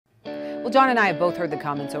Well, John and I have both heard the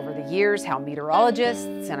comments over the years how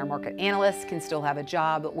meteorologists and our market analysts can still have a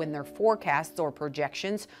job when their forecasts or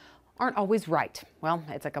projections aren't always right. Well,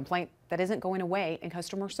 it's a complaint that isn't going away in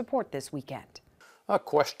customer support this weekend. A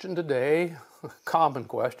question today, a common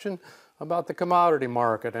question, about the commodity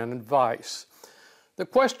market and advice. The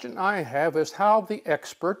question I have is how the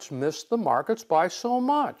experts missed the markets by so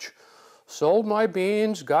much. Sold my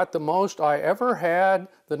beans, got the most I ever had.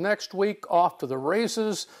 The next week, off to the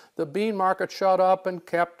races. The bean market shot up and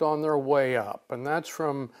kept on their way up. And that's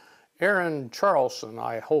from Aaron Charlson,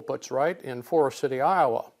 I hope it's right, in Forest City,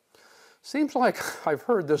 Iowa. Seems like I've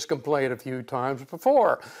heard this complaint a few times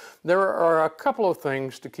before. There are a couple of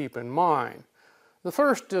things to keep in mind. The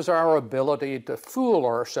first is our ability to fool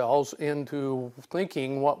ourselves into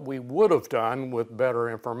thinking what we would have done with better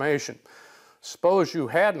information. Suppose you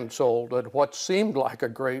hadn't sold at what seemed like a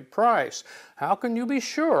great price. How can you be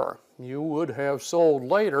sure? You would have sold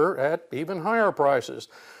later at even higher prices.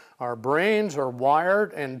 Our brains are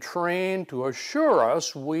wired and trained to assure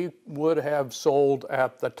us we would have sold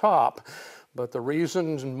at the top. But the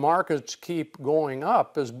reason markets keep going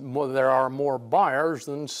up is there are more buyers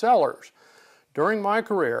than sellers. During my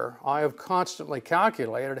career, I have constantly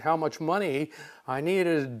calculated how much money I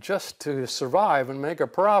needed just to survive and make a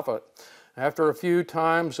profit. After a few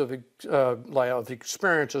times of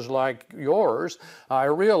experiences like yours, I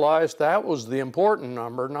realized that was the important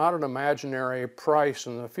number, not an imaginary price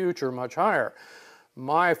in the future much higher.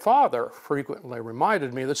 My father frequently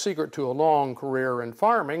reminded me the secret to a long career in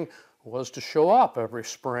farming was to show up every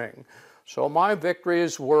spring. So my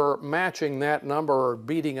victories were matching that number or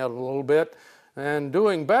beating it a little bit, and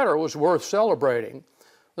doing better was worth celebrating.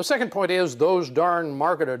 The second point is those darn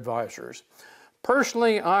market advisors.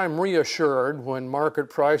 Personally, I'm reassured when market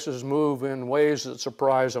prices move in ways that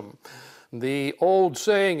surprise them. The old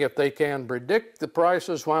saying, if they can predict the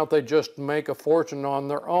prices, why don't they just make a fortune on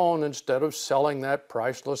their own instead of selling that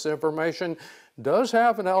priceless information, does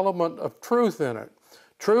have an element of truth in it.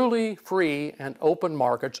 Truly free and open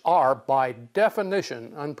markets are, by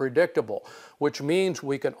definition, unpredictable, which means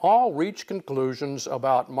we can all reach conclusions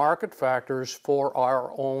about market factors for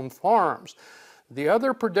our own farms. The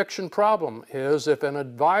other prediction problem is if an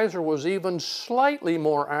advisor was even slightly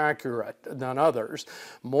more accurate than others,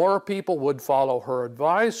 more people would follow her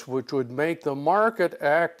advice, which would make the market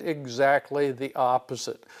act exactly the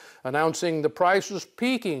opposite. Announcing the price is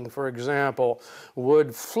peaking, for example,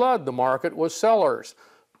 would flood the market with sellers.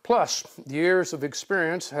 Plus, years of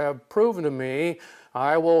experience have proven to me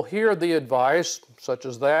I will hear the advice, such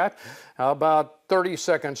as that, about 30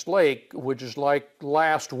 seconds late, which is like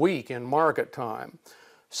last week in market time.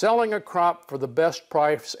 Selling a crop for the best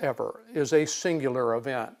price ever is a singular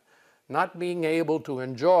event. Not being able to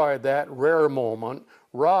enjoy that rare moment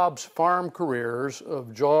robs farm careers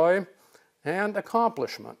of joy and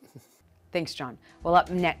accomplishment. Thanks, John. Well, up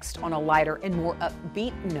next on a lighter and more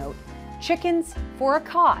upbeat note, chickens for a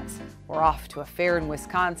cause. We're off to a fair in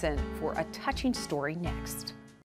Wisconsin for a touching story next.